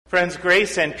Friends,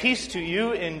 grace and peace to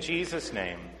you in Jesus'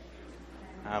 name.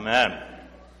 Amen.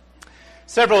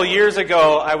 Several years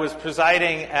ago, I was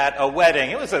presiding at a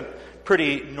wedding. It was a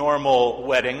pretty normal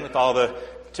wedding with all the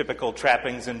typical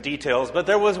trappings and details, but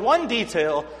there was one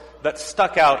detail that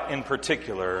stuck out in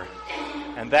particular,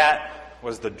 and that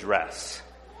was the dress.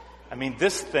 I mean,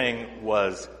 this thing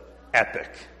was epic.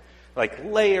 Like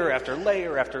layer after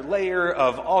layer after layer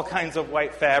of all kinds of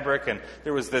white fabric, and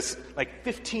there was this like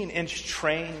 15-inch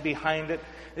train behind it.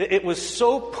 It was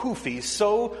so poofy,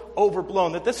 so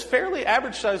overblown, that this fairly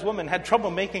average-sized woman had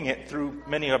trouble making it through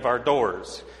many of our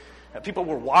doors. People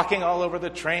were walking all over the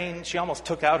train. She almost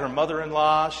took out her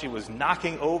mother-in-law. She was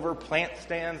knocking over plant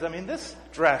stands. I mean, this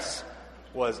dress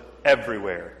was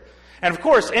everywhere. And of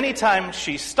course, anytime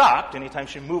she stopped, anytime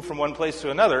she moved from one place to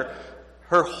another,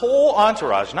 her whole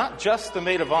entourage, not just the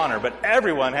maid of honor, but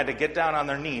everyone had to get down on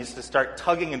their knees to start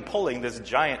tugging and pulling this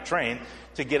giant train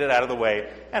to get it out of the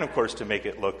way, and of course to make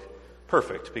it look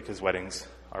perfect, because weddings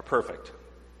are perfect.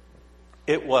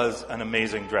 It was an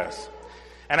amazing dress.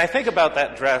 And I think about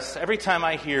that dress every time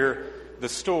I hear the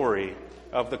story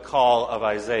of the call of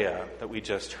Isaiah that we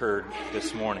just heard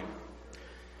this morning.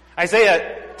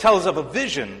 Isaiah tells of a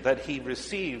vision that he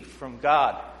received from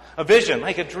God. A vision,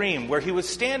 like a dream, where he was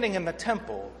standing in the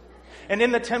temple. And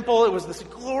in the temple, it was this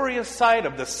glorious sight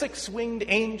of the six-winged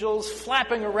angels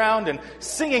flapping around and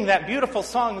singing that beautiful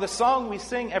song, the song we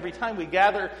sing every time we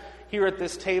gather here at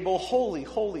this table. Holy,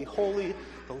 holy, holy,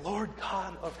 the Lord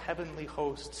God of heavenly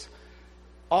hosts.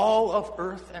 All of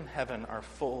earth and heaven are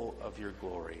full of your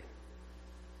glory.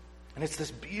 And it's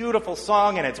this beautiful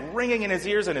song, and it's ringing in his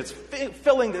ears, and it's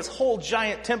filling this whole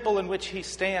giant temple in which he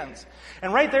stands.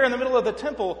 And right there in the middle of the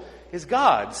temple is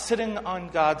God, sitting on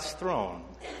God's throne.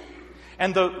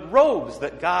 And the robes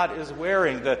that God is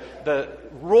wearing, the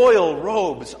royal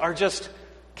robes, are just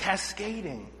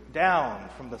cascading down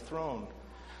from the throne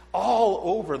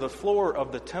all over the floor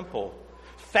of the temple.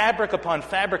 Fabric upon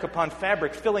fabric upon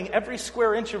fabric, filling every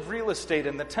square inch of real estate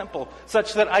in the temple,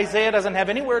 such that Isaiah doesn't have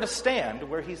anywhere to stand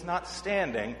where he's not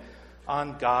standing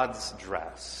on God's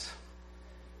dress.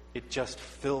 It just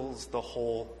fills the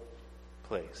whole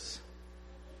place.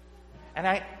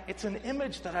 And it's an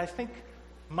image that I think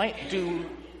might do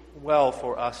well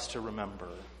for us to remember.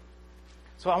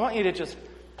 So I want you to just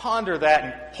ponder that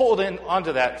and hold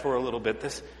onto that for a little bit.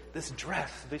 This dress,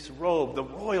 this robe, the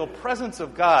royal presence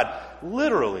of God,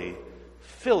 literally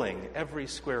filling every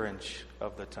square inch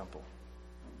of the temple.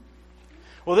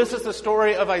 Well, this is the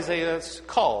story of Isaiah's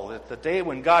call, at the day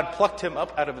when God plucked him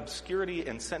up out of obscurity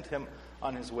and sent him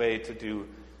on his way to do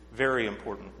very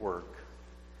important work.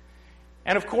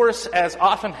 And of course, as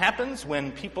often happens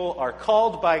when people are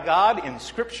called by God in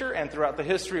Scripture and throughout the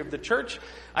history of the church,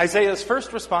 Isaiah's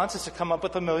first response is to come up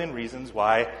with a million reasons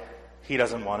why he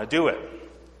doesn't want to do it.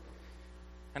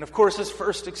 And of course, his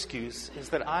first excuse is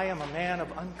that I am a man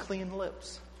of unclean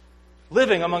lips,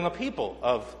 living among a people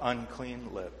of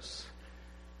unclean lips.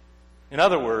 In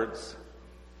other words,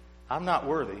 I'm not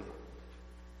worthy,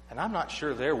 and I'm not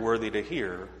sure they're worthy to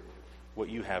hear what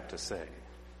you have to say.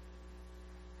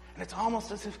 And it's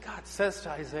almost as if God says to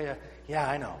Isaiah, yeah,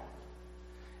 I know.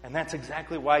 And that's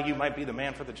exactly why you might be the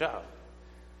man for the job.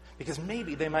 Because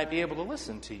maybe they might be able to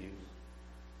listen to you,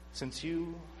 since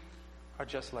you are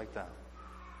just like them.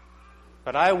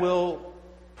 But I will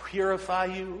purify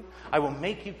you. I will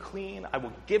make you clean. I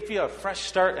will give you a fresh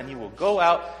start, and you will go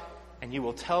out and you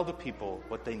will tell the people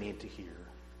what they need to hear.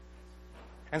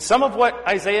 And some of what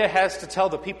Isaiah has to tell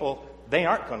the people, they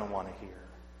aren't going to want to hear.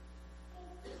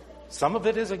 Some of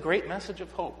it is a great message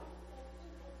of hope.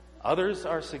 Others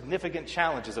are significant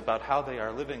challenges about how they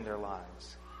are living their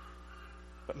lives.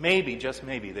 But maybe, just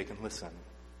maybe, they can listen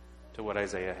to what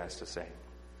Isaiah has to say.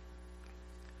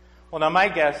 Well, now my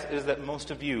guess is that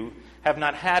most of you have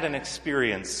not had an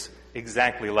experience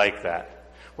exactly like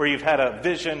that, where you've had a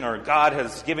vision or God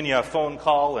has given you a phone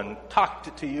call and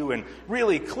talked to you in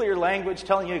really clear language,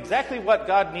 telling you exactly what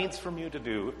God needs from you to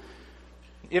do.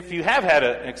 If you have had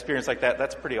an experience like that,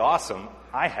 that's pretty awesome.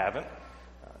 I haven't,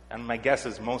 and my guess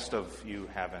is most of you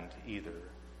haven't either.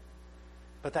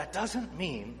 But that doesn't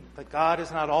mean that God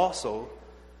is not also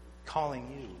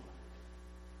calling you.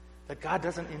 That God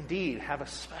doesn't indeed have a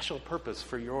special purpose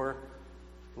for your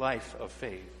life of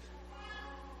faith.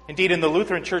 Indeed, in the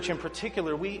Lutheran Church in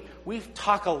particular, we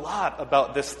talk a lot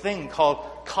about this thing called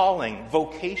calling,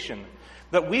 vocation.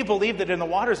 That we believe that in the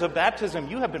waters of baptism,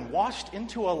 you have been washed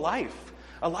into a life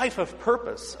of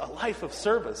purpose, a life of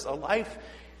service, a life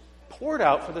poured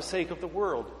out for the sake of the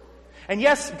world. And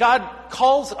yes, God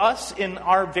calls us in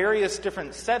our various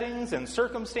different settings and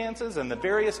circumstances and the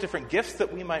various different gifts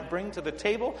that we might bring to the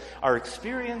table, our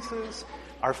experiences,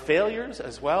 our failures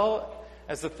as well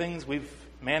as the things we've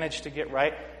managed to get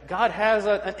right. God has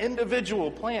an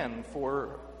individual plan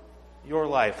for your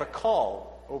life, a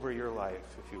call over your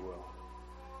life, if you will.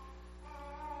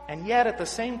 And yet, at the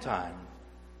same time,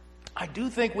 I do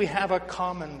think we have a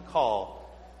common call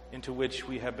into which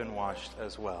we have been washed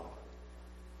as well.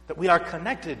 That we are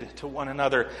connected to one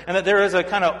another, and that there is a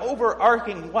kind of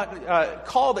overarching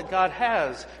call that God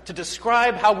has to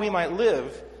describe how we might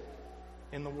live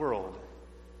in the world.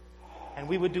 And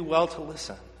we would do well to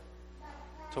listen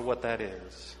to what that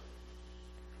is.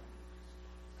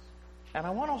 And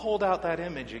I want to hold out that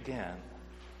image again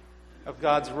of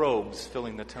God's robes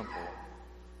filling the temple.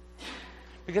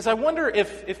 Because I wonder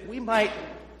if we might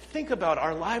think about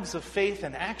our lives of faith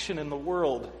and action in the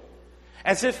world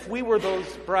as if we were those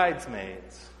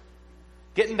bridesmaids,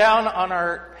 getting down on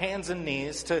our hands and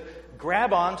knees to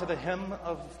grab onto the hem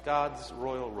of God's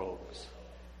royal robes,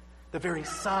 the very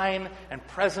sign and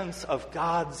presence of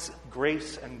God's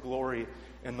grace and glory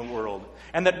in the world.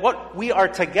 And that what we are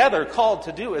together called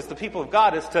to do as the people of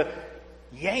God is to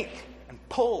yank and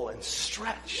pull and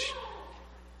stretch.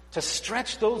 To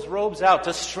stretch those robes out,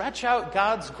 to stretch out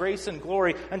God's grace and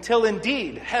glory until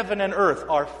indeed heaven and earth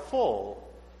are full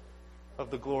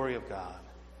of the glory of God.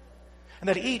 And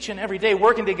that each and every day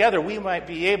working together we might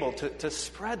be able to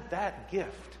spread that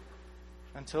gift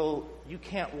until you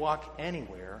can't walk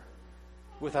anywhere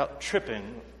without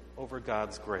tripping over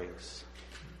God's grace.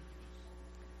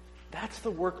 That's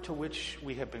the work to which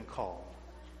we have been called.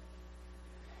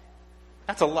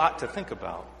 That's a lot to think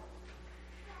about.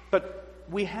 But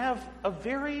we have a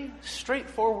very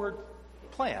straightforward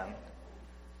plan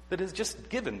that is just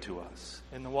given to us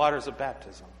in the waters of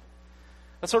baptism.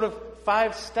 A sort of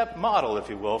 5-step model, if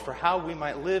you will, for how we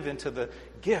might live into the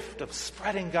gift of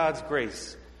spreading God's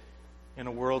grace in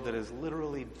a world that is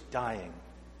literally dying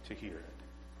to hear it.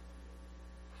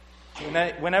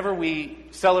 Whenever we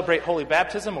celebrate Holy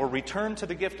Baptism or return to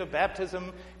the gift of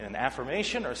baptism in an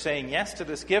affirmation or saying yes to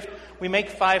this gift, we make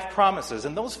 5 promises.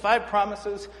 And those 5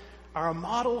 promises are a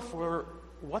model for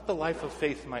what the life of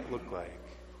faith might look like.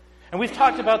 And we've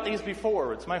talked about these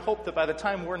before. It's my hope that by the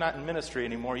time we're not in ministry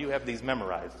anymore, you have these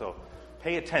memorized. So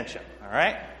pay attention, all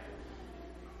right?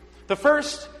 The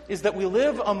first is that we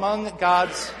live among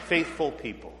God's faithful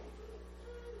people.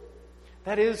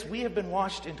 That is, we have been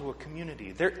washed into a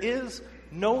community. There is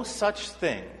no such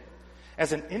thing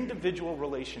as an individual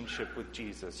relationship with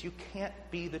Jesus. You can't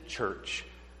be the church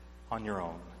on your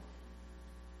own.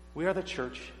 We are the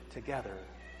church together.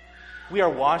 We are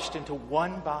washed into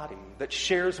one body that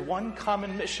shares one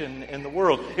common mission in the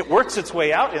world. It works its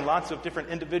way out in lots of different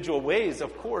individual ways,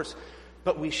 of course,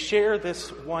 but we share this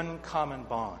one common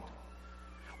bond,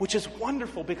 which is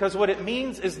wonderful because what it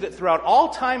means is that throughout all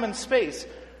time and space,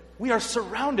 we are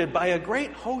surrounded by a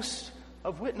great host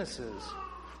of witnesses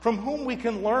from whom we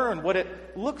can learn what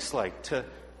it looks like to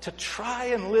try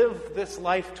and live this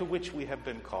life to which we have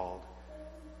been called.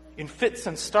 In fits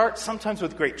and starts, sometimes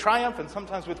with great triumph and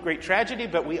sometimes with great tragedy,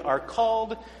 but we are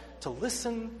called to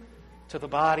listen to the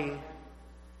body,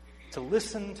 to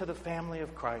listen to the family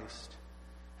of Christ,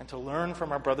 and to learn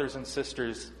from our brothers and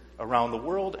sisters around the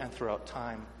world and throughout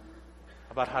time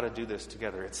about how to do this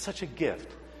together. It's such a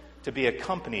gift to be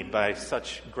accompanied by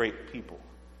such great people.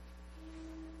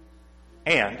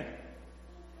 And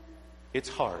it's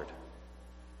hard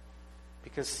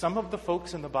because some of the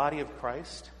folks in the body of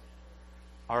Christ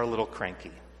are a little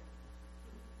cranky.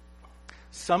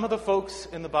 Some of the folks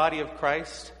in the body of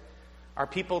Christ are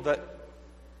people that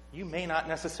you may not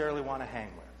necessarily want to hang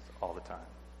with all the time.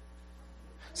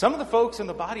 Some of the folks in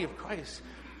the body of Christ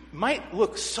might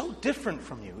look so different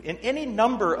from you in any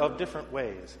number of different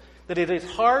ways that it is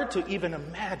hard to even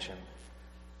imagine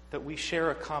that we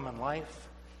share a common life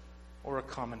or a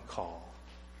common call.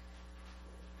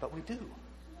 But we do.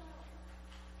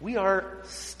 We are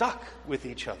stuck with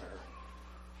each other,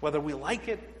 whether we like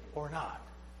it or not.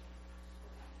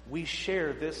 We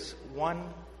share this one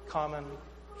common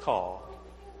call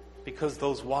because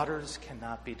those waters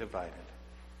cannot be divided.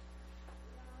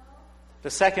 The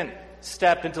second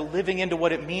step into living into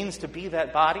what it means to be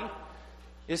that body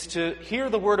is to hear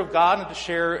the Word of God and to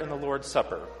share in the Lord's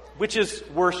Supper, which is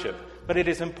worship. But it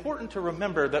is important to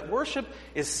remember that worship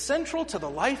is central to the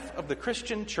life of the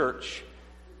Christian church,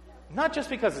 not just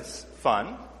because it's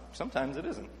fun, sometimes it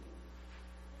isn't,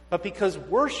 but because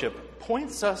worship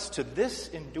points us to this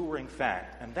enduring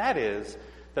fact, and that is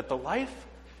that the life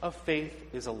of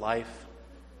faith is a life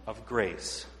of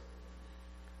grace.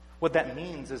 What that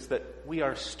means is that we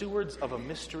are stewards of a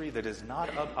mystery that is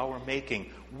not of our making.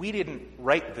 We didn't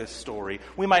write this story.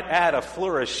 We might add a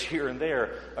flourish here and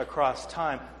there across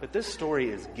time, but this story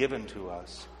is given to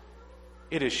us.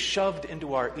 It is shoved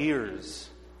into our ears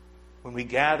when we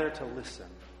gather to listen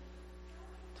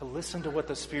to what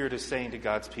the Spirit is saying to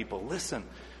God's people. Listen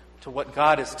to what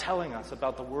God is telling us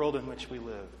about the world in which we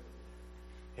live.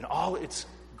 In all its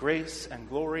grace and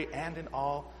glory, and in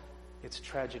all its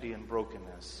tragedy and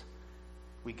brokenness,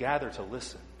 we gather to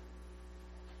listen,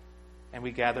 and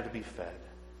we gather to be fed.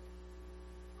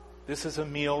 This is a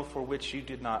meal for which you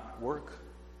did not work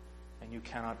and you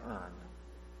cannot earn,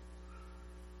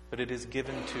 but it is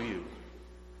given to you.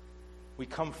 We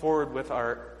come forward with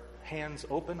our hands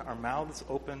open, our mouths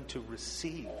open to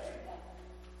receive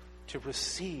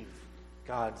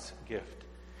God's gift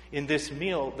in this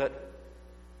meal that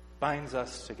binds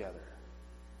us together.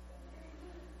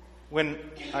 When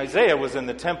Isaiah was in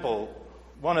the temple,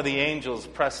 one of the angels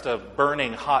pressed a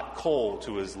burning hot coal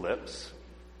to his lips.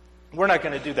 We're not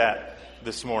going to do that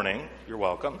this morning. You're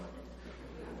welcome.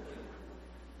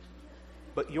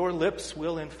 But your lips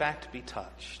will in fact be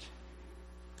touched.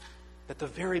 That the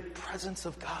very presence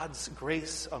of God's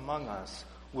grace among us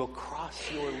will cross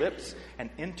your lips and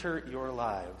enter your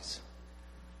lives.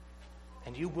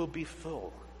 And you will be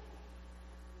full.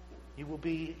 You will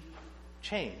be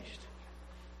changed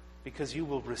because you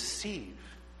will receive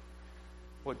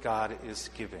what God is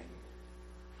giving.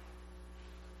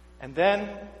 And then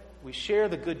we share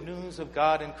the good news of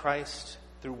God in Christ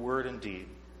through word and deed.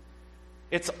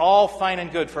 It's all fine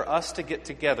and good for us to get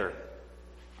together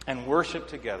and worship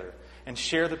together and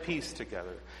share the peace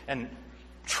together and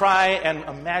try and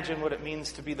imagine what it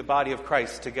means to be the body of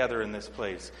Christ together in this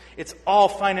place. It's all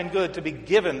fine and good to be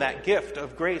given that gift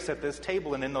of grace at this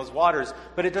table and in those waters,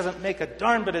 but it doesn't make a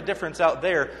darn bit of difference out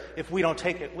there if we don't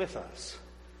take it with us.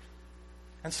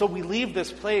 And so we leave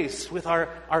this place with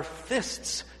our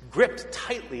fists gripped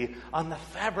tightly on the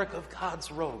fabric of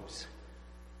God's robes,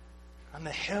 on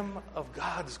the hem of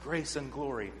God's grace and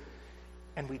glory,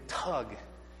 and we tug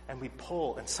and we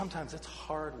pull, and sometimes it's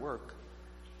hard work.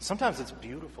 Sometimes it's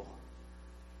beautiful.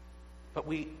 But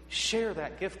we share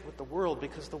that gift with the world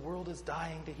because the world is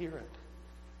dying to hear it.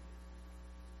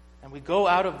 And we go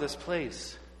out of this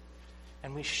place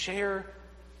and we share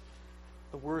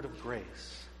the word of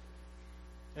grace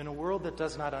in a world that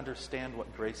does not understand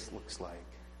what grace looks like.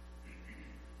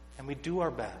 And we do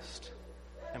our best,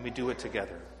 and we do it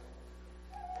together.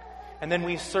 And then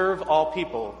we serve all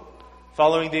people,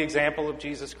 following the example of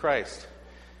Jesus Christ.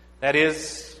 That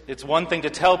is, it's one thing to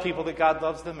tell people that God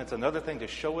loves them. It's another thing to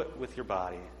show it with your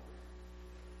body.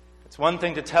 It's one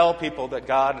thing to tell people that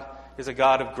God is a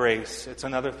God of grace. It's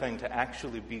another thing to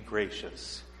actually be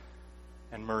gracious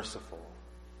and merciful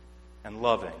and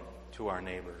loving to our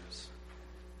neighbors.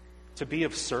 To be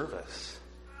of service.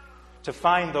 To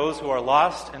find those who are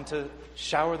lost and to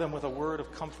shower them with a word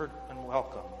of comfort and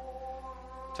welcome.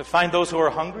 To find those who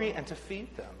are hungry and to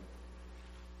feed them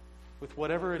with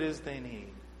whatever it is they need.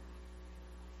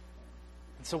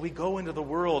 And so we go into the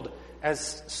world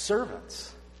as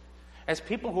servants, as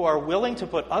people who are willing to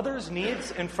put others'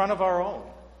 needs in front of our own,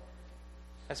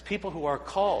 as people who are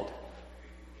called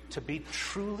to be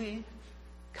truly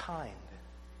kind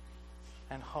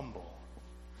and humble.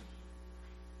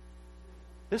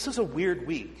 This is a weird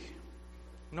week.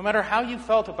 No matter how you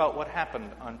felt about what happened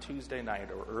on Tuesday night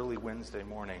or early Wednesday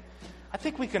morning, I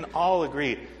think we can all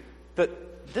agree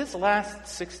that this last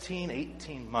 16,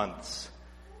 18 months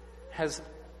has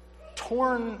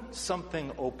torn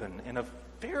something open in a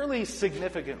fairly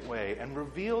significant way and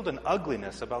revealed an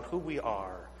ugliness about who we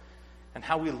are and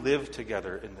how we live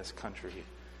together in this country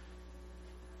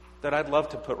that I'd love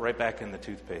to put right back in the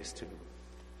toothpaste tube.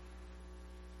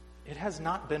 It has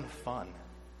not been fun.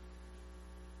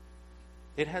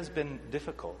 It has been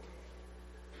difficult.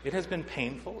 It has been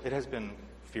painful. It has been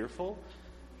fearful.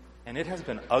 And it has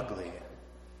been ugly.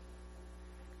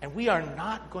 And we are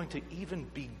not going to even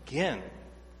begin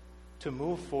to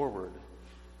move forward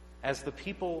as the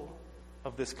people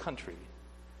of this country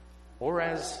or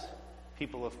as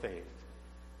people of faith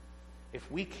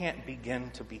if we can't begin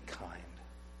to be kind.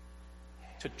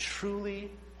 To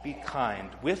truly be kind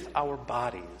with our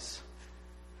bodies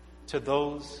to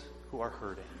those who are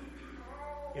hurting.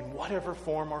 In whatever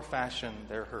form or fashion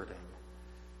they're hurting.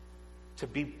 To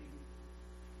be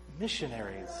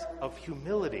missionaries of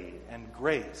humility and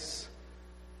grace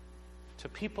to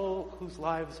people whose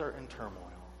lives are in turmoil,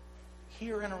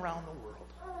 here and around the world.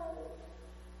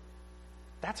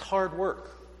 That's hard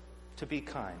work, to be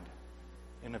kind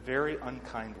in a very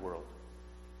unkind world.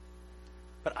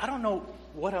 But I don't know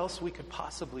what else we could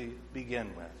possibly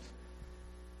begin with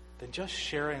than just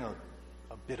sharing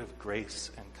a bit of grace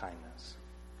and kindness.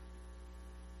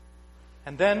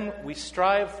 And then we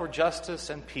strive for justice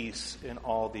and peace in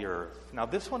all the earth. Now,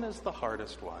 this one is the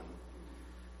hardest one,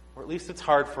 or at least it's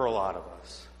hard for a lot of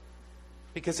us,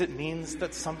 because it means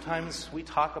that sometimes we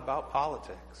talk about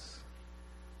politics.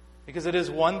 Because it is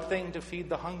one thing to feed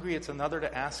the hungry, it's another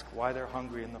to ask why they're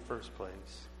hungry in the first place.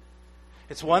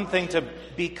 It's one thing to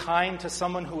be kind to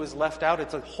someone who is left out.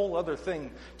 It's a whole other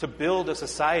thing to build a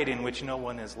society in which no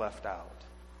one is left out.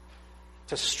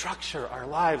 To structure our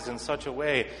lives in such a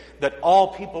way that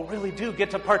all people really do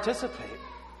get to participate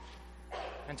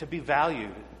and to be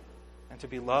valued and to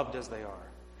be loved as they are.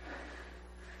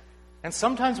 And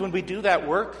sometimes when we do that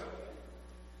work,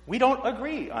 we don't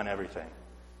agree on everything.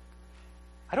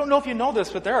 I don't know if you know this,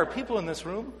 but there are people in this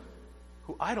room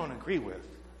who I don't agree with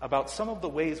about some of the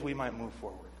ways we might move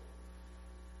forward.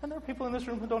 And there are people in this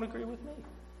room who don't agree with me.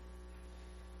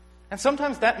 And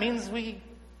sometimes that means we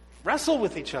wrestle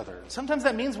with each other. Sometimes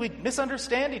that means we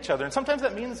misunderstand each other. And sometimes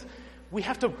that means we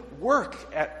have to work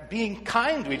at being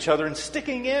kind to each other and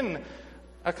sticking in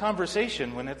a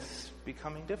conversation when it's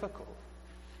becoming difficult.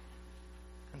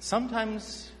 And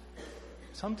sometimes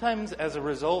as a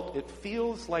result, it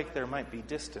feels like there might be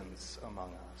distance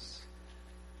among us,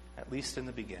 at least in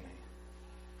the beginning.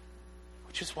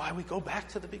 Which is why we go back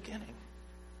to the beginning.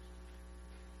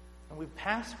 And we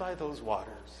pass by those waters,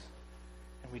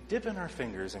 and we dip in our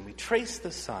fingers, and we trace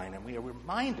the sign, and we are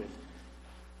reminded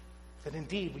that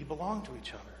indeed we belong to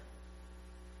each other.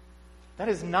 That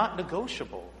is not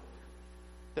negotiable,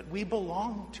 that we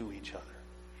belong to each other.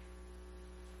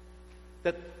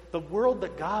 That the world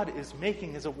that God is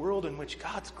making is a world in which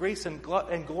God's grace and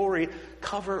glory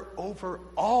cover over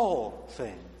all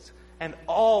things and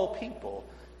all people.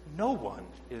 No one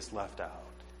is left out.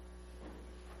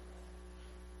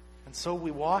 And so we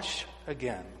wash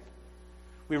again.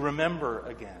 We remember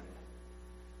again.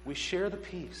 We share the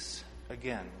peace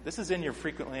again. This is in your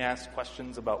frequently asked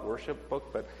questions about worship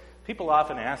book, but people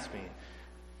often ask me,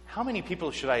 how many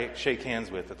people should I shake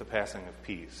hands with at the passing of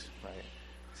peace? Right?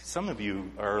 Some of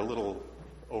you are a little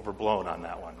overblown on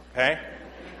that one, okay?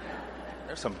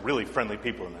 There's some really friendly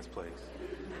people in this place.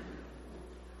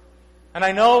 And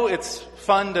I know it's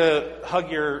fun to hug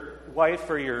your wife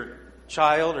or your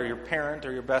child or your parent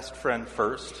or your best friend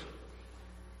first.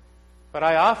 But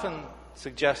I often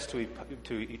suggest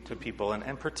to people,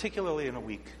 and particularly in a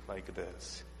week like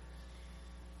this,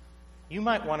 you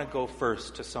might want to go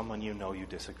first to someone you know you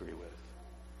disagree with.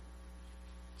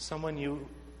 Someone you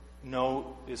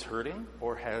know is hurting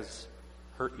or has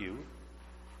hurt you.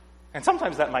 And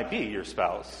sometimes that might be your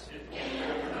spouse.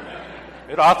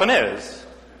 It often is.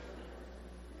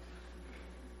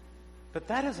 But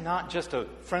that is not just a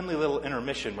friendly little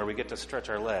intermission where we get to stretch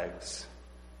our legs.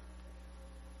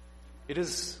 It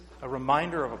is a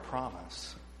reminder of a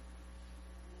promise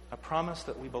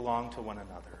that we belong to one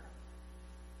another,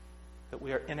 that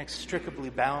we are inextricably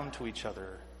bound to each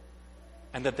other,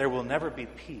 and that there will never be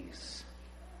peace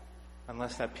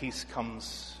unless that peace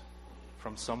comes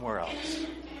from somewhere else.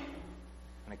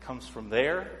 And it comes from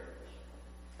there,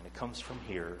 and it comes from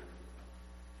here,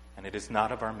 and it is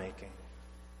not of our making.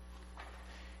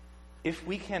 If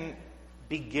we can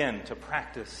begin to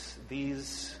practice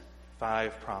these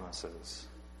 5 promises,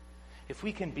 if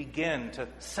we can begin to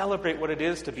celebrate what it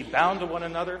is to be bound to one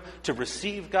another, to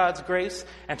receive God's grace,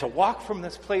 and to walk from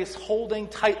this place holding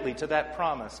tightly to that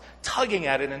promise, tugging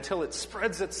at it until it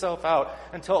spreads itself out,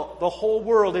 until the whole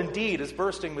world indeed is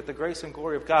bursting with the grace and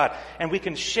glory of God, and we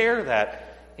can share that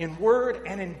in word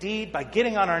and in deed by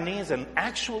getting on our knees and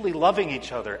actually loving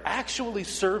each other, actually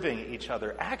serving each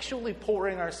other, actually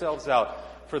pouring ourselves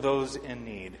out for those in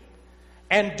need,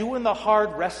 and doing the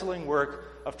hard wrestling work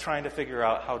of trying to figure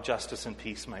out how justice and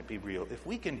peace might be real. If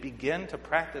we can begin to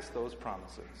practice those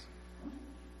promises,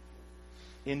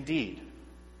 indeed,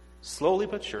 slowly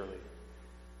but surely,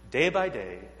 day by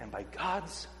day, and by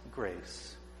God's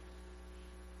grace,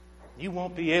 you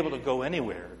won't be able to go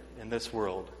anywhere in this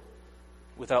world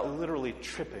without literally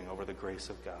tripping over the grace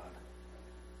of God.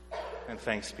 And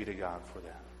thanks be to God for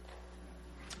that.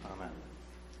 Amen.